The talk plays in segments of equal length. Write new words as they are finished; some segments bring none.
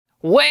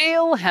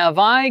Well, have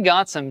I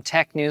got some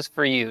tech news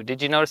for you.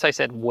 Did you notice I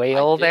said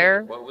whale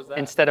there? What was that?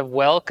 Instead of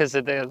well, because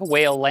of the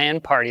whale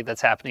land party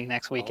that's happening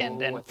next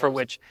weekend, and for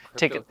which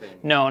tickets,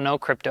 no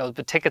cryptos,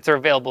 but tickets are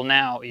available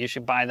now. You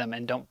should buy them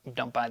and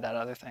don't buy that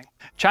other thing.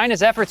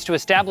 China's efforts to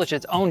establish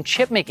its own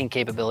chip-making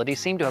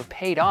capabilities seem to have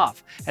paid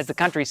off, as the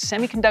country's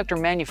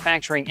Semiconductor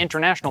Manufacturing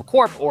International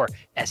Corp, or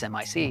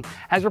SMIC,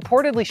 has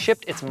reportedly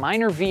shipped its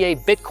Miner VA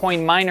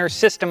Bitcoin miner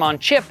system on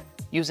chip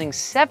using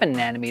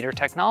 7nm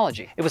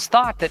technology. It was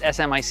thought that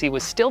SMIC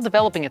was still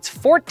developing its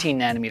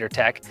 14nm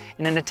tech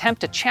in an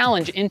attempt to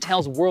challenge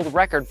Intel's world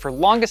record for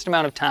longest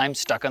amount of time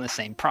stuck on the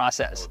same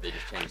process. Oh, they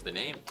just changed the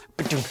name.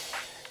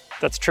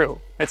 That's true.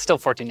 It's still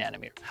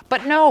 14nm.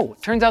 But no,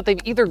 turns out they've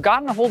either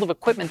gotten a hold of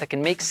equipment that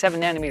can make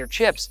 7nm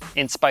chips,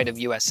 in spite of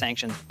US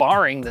sanctions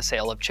barring the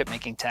sale of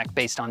chip-making tech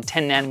based on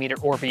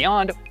 10nm or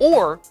beyond,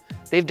 or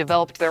they've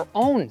developed their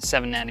own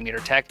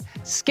 7nm tech,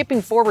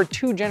 skipping forward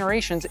 2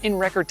 generations in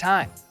record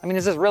time. I mean,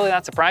 is this really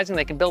that surprising?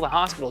 They can build a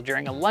hospital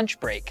during a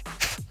lunch break.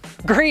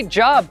 Great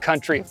job,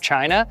 country of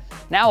China.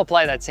 Now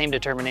apply that same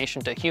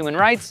determination to human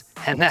rights,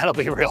 and that'll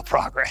be real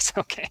progress,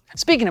 okay?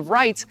 Speaking of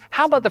rights,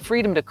 how about the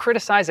freedom to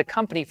criticize a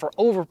company for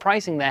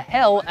overpricing the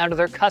hell out of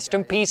their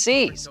custom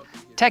PCs?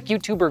 Tech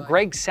YouTuber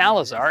Greg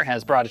Salazar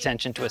has brought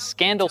attention to a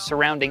scandal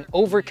surrounding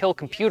Overkill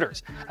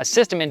Computers, a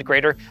system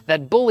integrator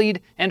that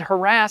bullied and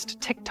harassed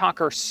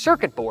TikToker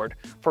Circuit Board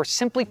for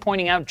simply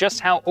pointing out just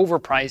how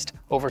overpriced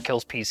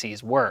Overkill's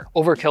PCs were.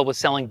 Overkill was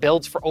selling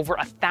builds for over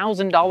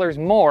 $1,000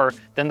 more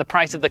than the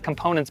price of the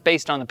components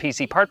based on the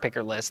PC part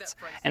picker lists,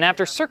 and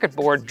after Circuit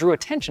Board drew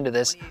attention to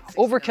this,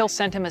 Overkill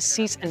sent him a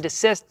cease and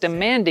desist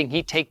demanding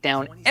he take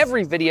down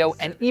every video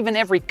and even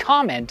every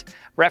comment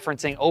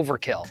referencing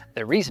Overkill.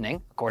 The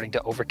reasoning, according to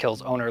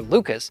Overkill's owner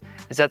Lucas,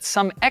 is that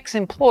some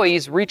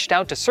ex-employees reached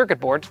out to Circuit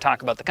Board to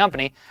talk about the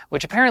company,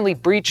 which apparently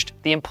breached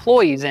the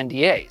employees'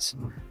 NDAs.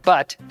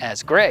 But,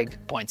 as Greg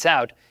points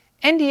out,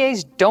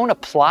 NDAs don't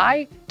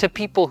apply to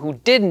people who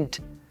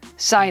didn't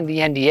sign the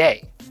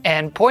NDA.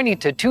 And pointing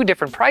to 2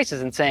 different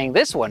prices and saying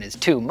this one is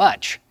too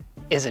much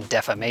isn't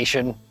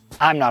defamation.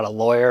 I'm not a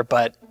lawyer,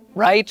 but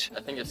right?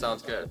 I think it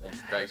sounds good. I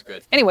think Greg's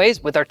good.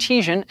 Anyways, with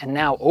Artesian and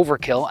now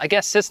Overkill, I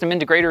guess system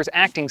integrators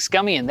acting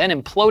scummy and then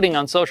imploding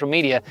on social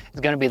media is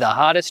going to be the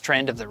hottest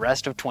trend of the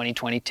rest of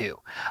 2022,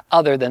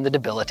 other than the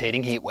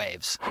debilitating heat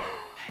waves.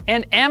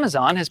 And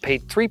Amazon has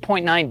paid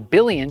 $3.9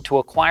 billion to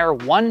acquire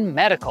One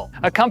Medical,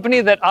 a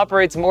company that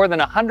operates more than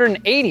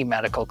 180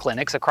 medical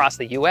clinics across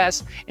the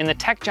US in the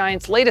tech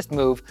giant's latest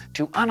move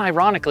to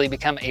unironically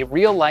become a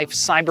real-life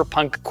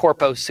cyberpunk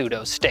corpo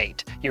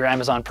pseudo-state. Your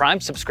Amazon Prime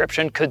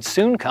subscription could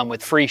soon come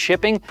with free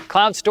shipping,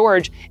 cloud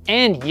storage,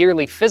 and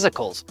yearly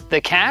physicals.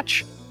 The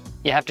catch?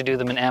 You have to do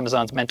them in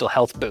Amazon's mental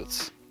health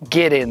booths.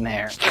 Get in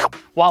there.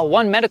 While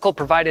One Medical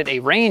provided a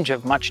range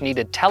of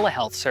much-needed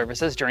telehealth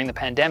services during the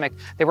pandemic,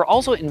 they were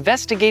also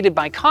investigated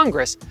by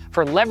Congress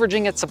for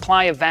leveraging its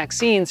supply of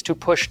vaccines to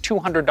push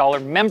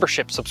 $200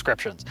 membership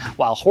subscriptions,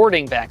 while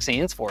hoarding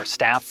vaccines for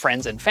staff,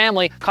 friends, and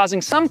family,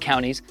 causing some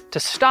counties to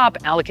stop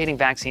allocating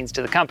vaccines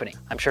to the company.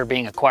 I'm sure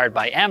being acquired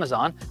by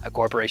Amazon, a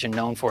corporation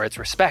known for its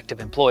respect of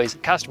employees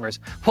and customers,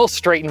 will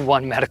straighten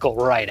One Medical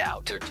right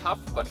out. They're tough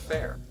but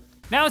fair.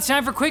 Now it's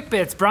time for Quick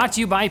Bits, brought to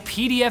you by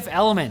PDF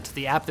Element,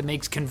 the app that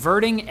makes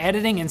converting,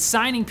 editing, and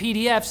signing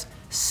PDFs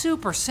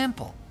super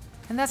simple.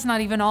 And that's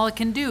not even all it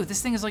can do.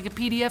 This thing is like a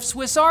PDF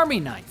Swiss Army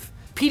knife.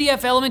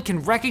 PDF Element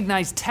can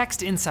recognize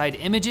text inside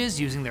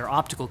images using their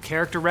optical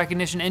character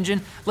recognition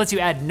engine, lets you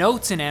add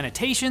notes and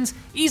annotations,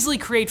 easily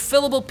create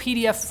fillable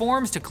PDF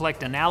forms to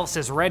collect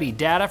analysis-ready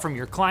data from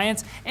your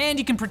clients, and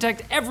you can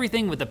protect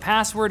everything with a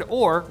password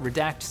or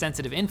redact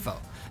sensitive info.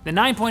 The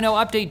 9.0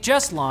 update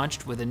just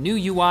launched with a new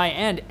UI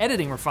and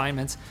editing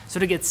refinements, so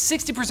to get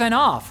 60%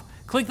 off,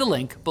 click the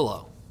link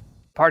below.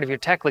 Part of your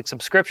TechLick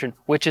subscription,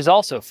 which is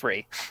also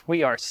free.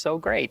 We are so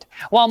great.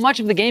 While much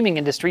of the gaming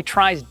industry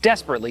tries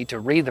desperately to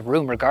read the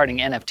room regarding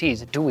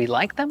NFTs, do we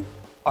like them?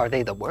 Are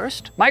they the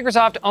worst?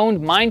 Microsoft-owned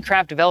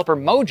Minecraft developer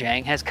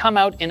Mojang has come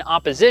out in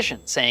opposition,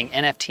 saying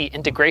NFT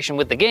integration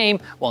with the game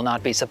will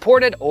not be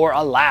supported or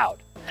allowed.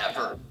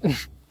 Ever.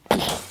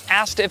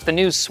 Asked if the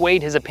news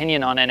swayed his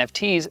opinion on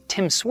NFTs,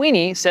 Tim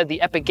Sweeney said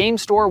the Epic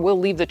Games Store will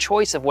leave the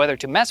choice of whether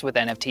to mess with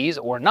NFTs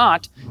or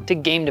not to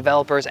game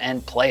developers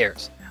and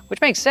players.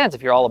 Which makes sense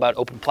if you're all about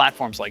open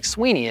platforms like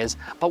Sweeney is,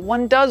 but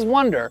one does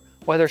wonder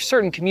whether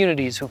certain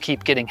communities who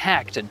keep getting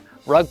hacked and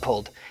rug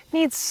pulled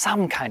need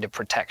some kind of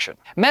protection.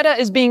 Meta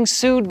is being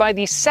sued by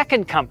the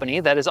second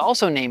company that is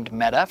also named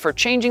Meta for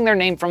changing their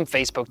name from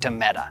Facebook to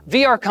Meta.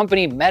 VR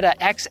company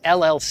Meta X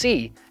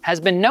LLC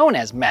has been known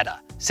as Meta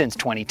since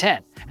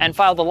 2010 and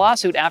filed a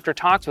lawsuit after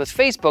talks with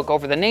Facebook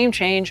over the name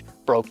change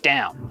broke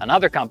down.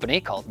 Another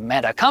company called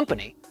Meta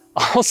Company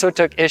also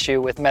took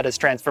issue with Meta's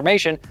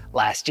transformation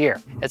last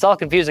year. It's all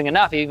confusing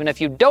enough even if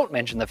you don't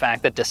mention the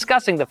fact that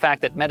discussing the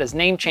fact that Meta's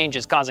name change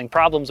is causing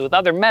problems with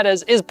other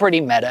Metas is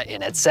pretty meta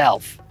in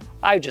itself.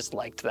 I just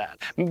liked that.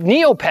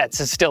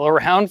 Neopets is still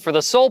around for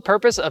the sole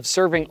purpose of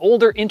serving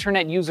older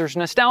internet users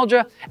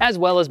nostalgia, as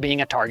well as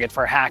being a target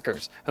for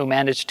hackers, who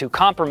managed to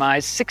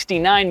compromise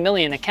 69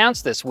 million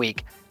accounts this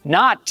week.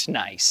 Not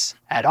nice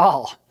at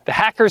all. The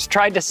hackers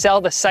tried to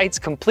sell the site's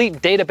complete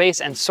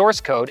database and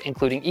source code,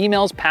 including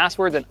emails,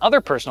 passwords, and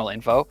other personal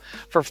info,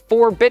 for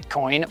 4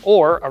 Bitcoin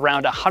or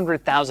around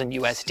 100,000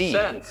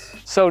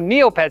 USD. So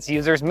Neopets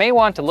users may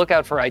want to look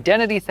out for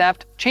identity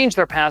theft, change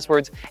their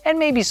passwords, and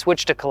maybe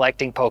switch to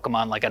collecting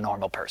Pokemon like a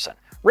normal person.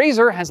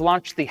 Razer has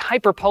launched the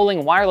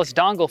hyper-polling wireless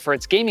dongle for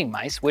its gaming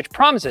mice, which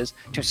promises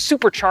to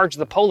supercharge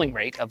the polling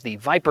rate of the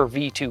Viper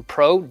V2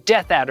 Pro,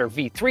 Death Adder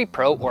V3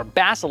 Pro, or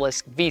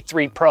Basilisk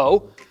V3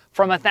 Pro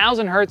from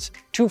 1,000 Hz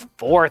to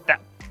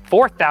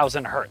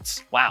 4,000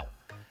 Hz. Wow.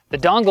 The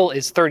dongle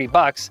is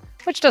 $30,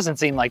 which doesn't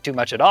seem like too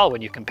much at all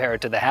when you compare it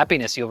to the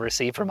happiness you'll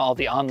receive from all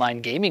the online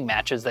gaming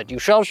matches that you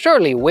shall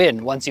surely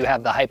win once you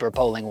have the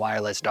hyper-polling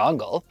wireless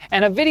dongle.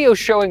 And a video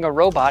showing a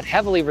robot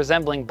heavily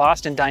resembling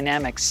Boston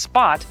Dynamics'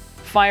 Spot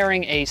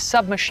firing a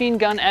submachine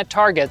gun at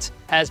targets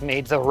has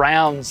made the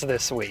rounds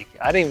this week.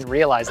 I didn't even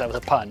realize that was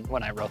a pun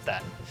when I wrote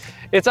that.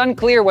 It's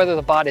unclear whether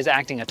the bot is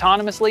acting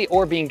autonomously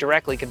or being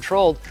directly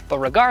controlled, but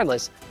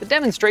regardless, the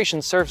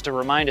demonstration serves to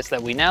remind us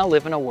that we now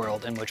live in a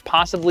world in which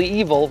possibly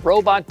evil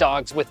robot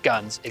dogs with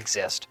guns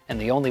exist. And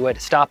the only way to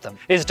stop them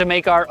is to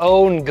make our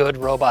own good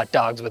robot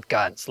dogs with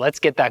guns. Let's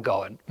get that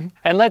going.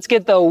 And let's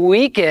get the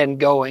weekend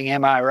going,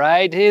 am I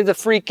right? Here's the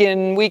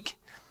freaking week.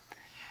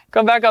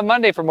 Come back on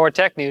Monday for more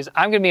tech news.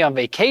 I'm going to be on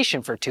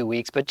vacation for 2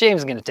 weeks, but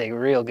James is going to take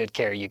real good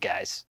care of you guys.